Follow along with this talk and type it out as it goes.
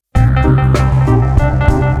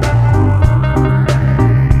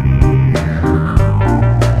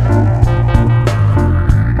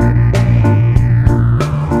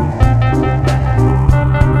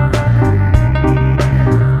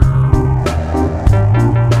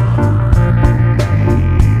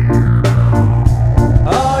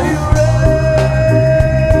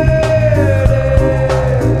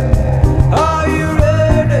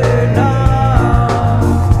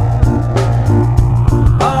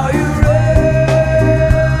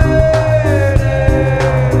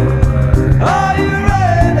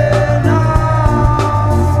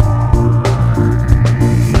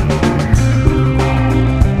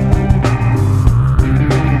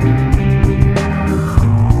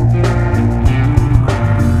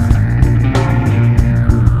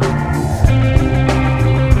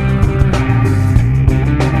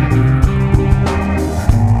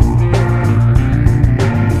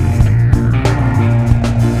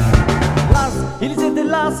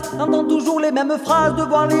lasse d'entendre toujours les mêmes phrases, de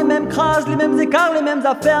voir les mêmes crashs, les mêmes écarts, les mêmes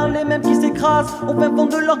affaires, les mêmes qui s'écrasent au fin fond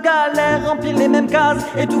de leur galère, remplir les mêmes cases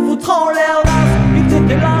et tout foutre en l'air. Lasse, ils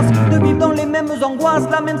étaient las de vivre dans les mêmes angoisses,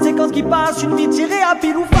 la même séquence qui passe, une vie tirée à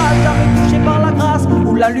pile ou face, jamais touchée par la grâce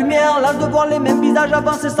ou la lumière, las de voir les mêmes visages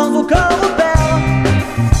avancer sans aucun repère.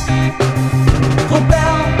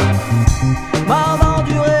 Marre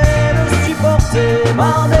d'endurer, de supporter,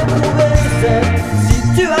 marre d'éprouver cette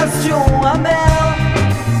situation amère.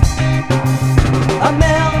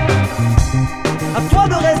 Amère, à toi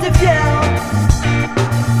de rester fier.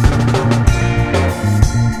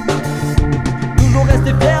 Toujours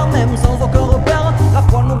rester fier, même sans aucun repère. La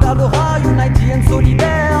foi nous gardera united and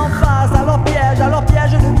solidaires. Face à leurs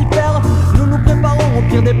pièges de vipères. Nous nous préparons au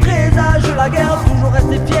pire des présages de la guerre. Toujours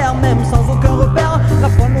rester fier, même sans aucun repère. La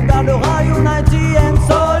foi nous gardera united and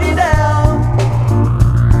solidaire.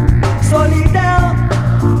 Solidaire.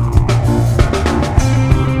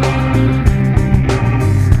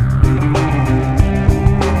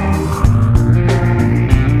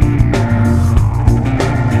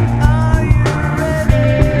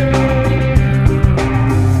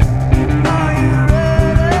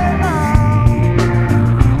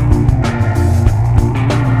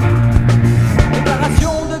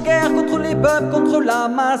 Contre la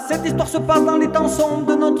masse, cette histoire se passe dans les temps sombres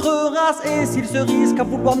de notre race. Et s'il se risque à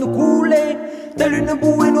vouloir nous couler, telle une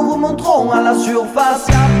bouée, nous remonterons à la surface.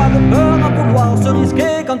 Y'a pas de peur à vouloir se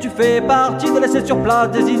risquer quand tu fais partie de laisser sur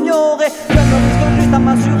place des ignorés. Je me risque juste à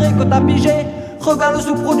m'assurer que t'as pigé. Regarde le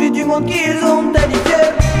sous-produit du monde qu'ils ont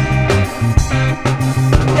édifié.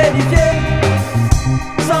 Édifié,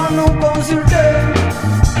 sans nous consulter.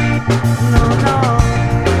 Non, non,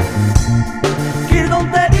 qu'ils ont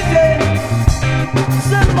édifié.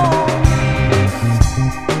 Ce monde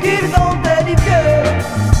qu'ils ont édifié.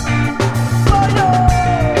 Oh yo.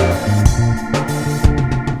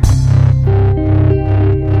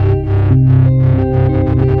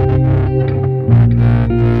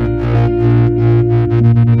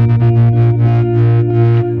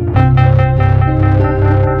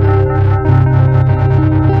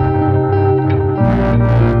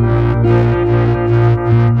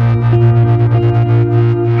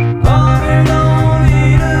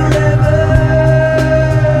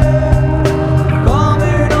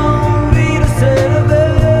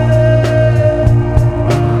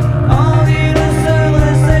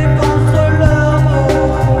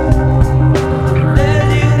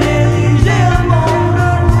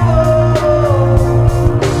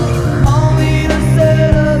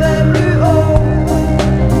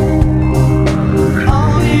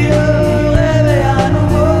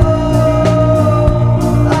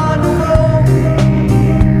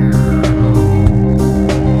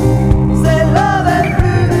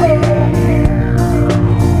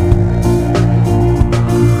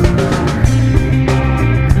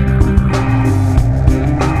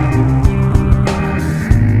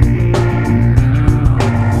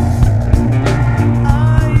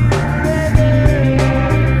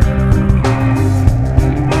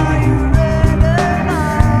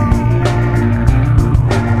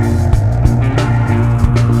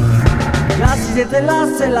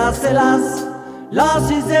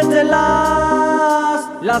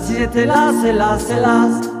 C'est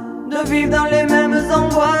las de vivre dans les mêmes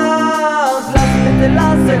angoisses. Là si j'étais là,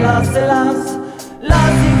 c'est las. Là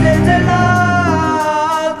si j'étais là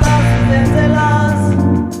si j'étais las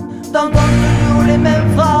d'entendre toujours les mêmes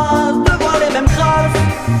phrases, de voir les mêmes traces,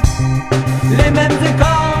 les mêmes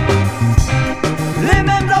écarts, les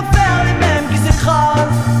mêmes affaires, les mêmes qui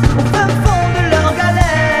s'écrasent au fin fond de leur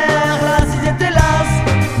galère. Là si j'étais las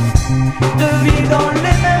de vivre dans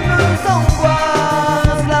les mêmes angoisses.